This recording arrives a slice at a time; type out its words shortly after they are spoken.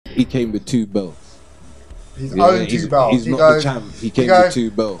he came with 2 belts. His own 2 belts. He's not the champ. He came with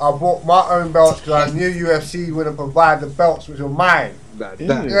 2 belts. I bought my own belts because I knew UFC wouldn't provide the belts which were mine.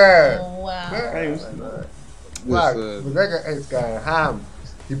 Yeah. Oh, wow. Like, McGregor is going ham.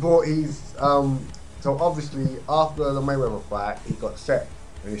 He bought his so obviously after the Mayweather fight he got set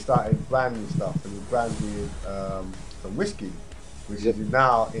and he started branding stuff, and he branded some whiskey, which is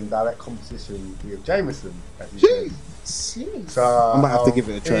now in direct competition with Jameson, as he says. So I might have to give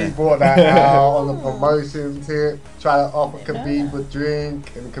it a try. He brought that out on the promotion tip, tried to offer Khabib a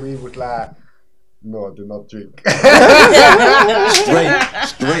drink, and Khabib was like, "No, I do not drink."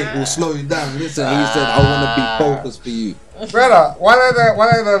 straight will slow you down. Listen, he said, "I want to be focused for you." Brother, one of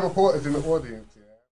the reporters in the audience